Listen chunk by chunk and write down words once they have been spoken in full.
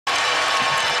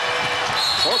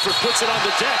Horford puts it on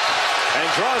the deck and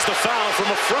draws the foul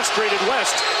from a frustrated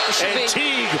West. And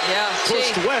Teague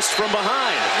pushed West from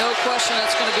behind. No question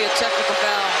that's going to be a technical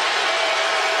foul.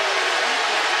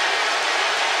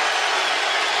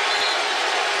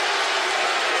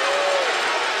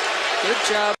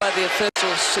 Good job by the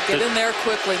officials to get in there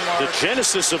quickly, Mark. The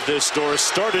genesis of this story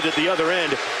started at the other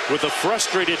end with a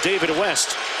frustrated David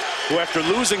West, who after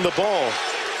losing the ball,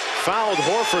 fouled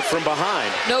Horford from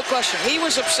behind. No question. He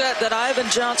was upset that Ivan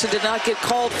Johnson did not get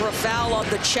called for a foul on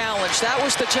the challenge. That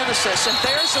was the genesis, and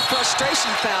there's a frustration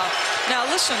foul. Now,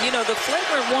 listen, you know, the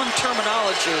flagrant one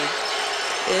terminology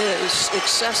is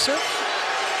excessive.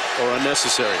 Or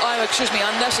unnecessary. Excuse me,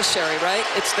 unnecessary, right?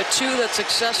 It's the two that's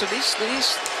excessive.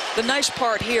 The nice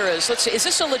part here is, let's see, is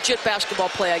this a legit basketball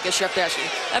play? I guess you have to ask you.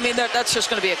 I mean, that's just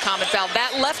going to be a common foul.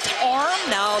 That left arm,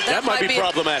 now that might be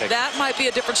problematic. That might be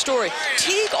a different story.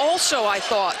 Teague also, I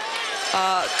thought,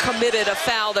 committed a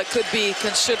foul that could be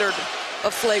considered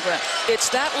a flagrant. It's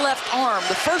that left arm.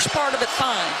 The first part of it,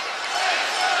 fine.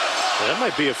 Well, that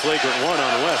might be a flagrant one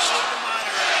on West.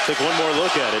 Take one more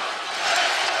look at it.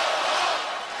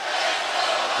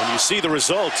 And you see the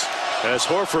result as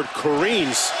Horford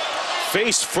careens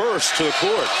face first to the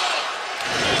court.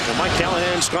 Well, Mike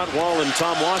Callahan, Scott Wall, and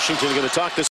Tom Washington are going to talk this